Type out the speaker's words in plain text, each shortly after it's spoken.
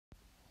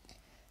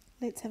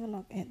Let's have a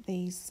look at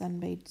the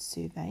Sunbead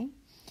survey,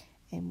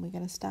 and we're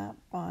going to start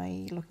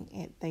by looking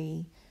at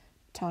the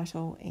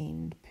title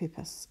and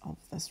purpose of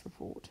this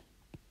report.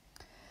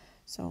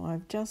 So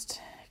I've just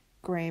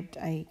grabbed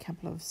a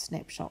couple of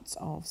snapshots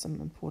of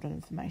some important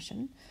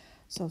information.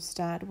 So I'll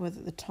start with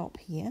at the top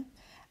here.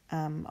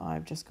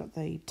 I've just got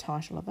the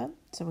title of it,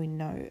 so we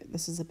know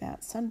this is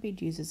about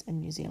sunbed users in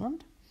New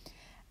Zealand.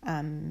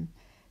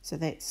 So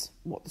that's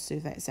what the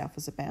survey itself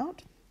is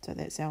about. So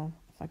that's if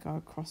I go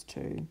across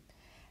to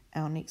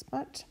our next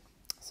bit.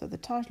 So the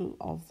title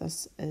of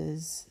this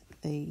is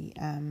the,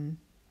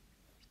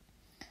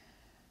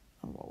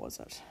 what was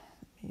it?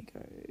 Here you go,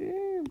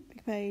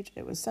 big page.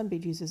 It was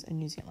sunbed users in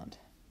New Zealand.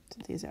 So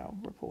there's our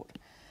report.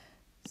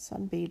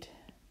 Sunbed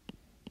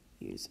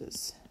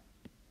users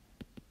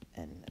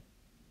in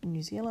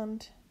New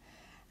Zealand.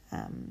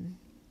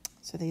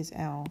 So there's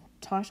our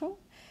title.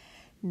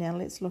 Now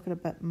let's look at a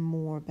bit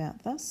more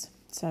about this.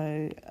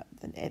 So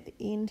at the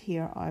end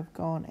here, I've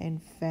gone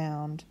and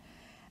found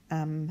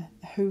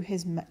who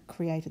has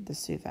created the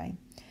survey.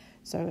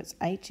 So it's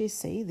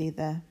HSC, they're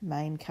the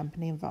main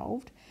company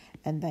involved,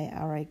 and they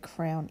are a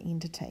Crown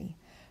entity.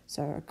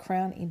 So a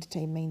Crown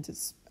entity means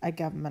it's a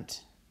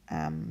government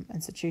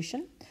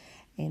institution,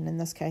 and in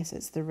this case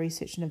it's the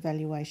Research and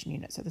Evaluation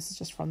Unit. So this is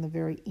just from the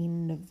very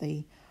end of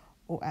the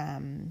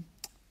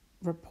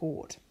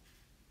report.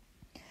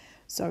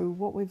 So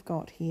what we've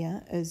got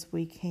here is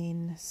we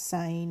can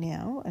say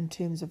now, in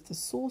terms of the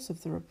source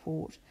of the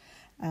report,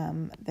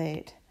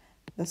 that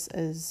this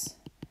is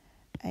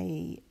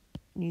a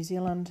New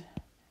Zealand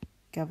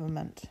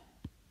government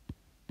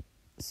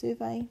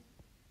survey,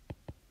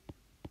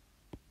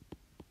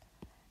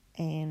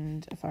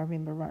 and if I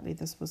remember rightly,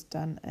 this was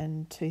done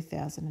in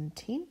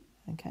 2010,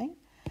 okay,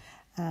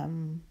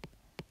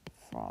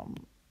 from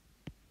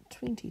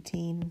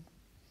 2010,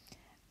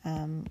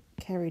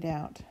 carried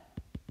out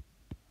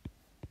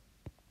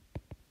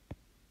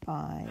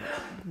by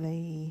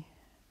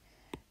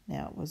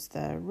it was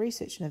the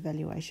Research and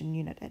Evaluation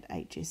Unit at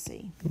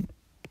HSC.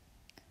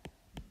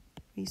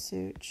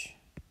 Research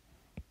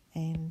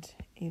and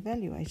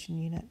Evaluation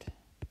Unit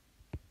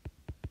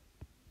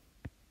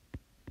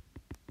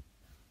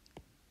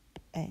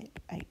at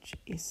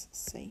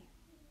HSC.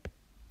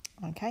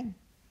 Okay,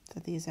 so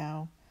there's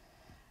our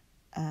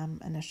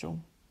initial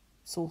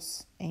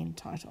source and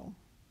title.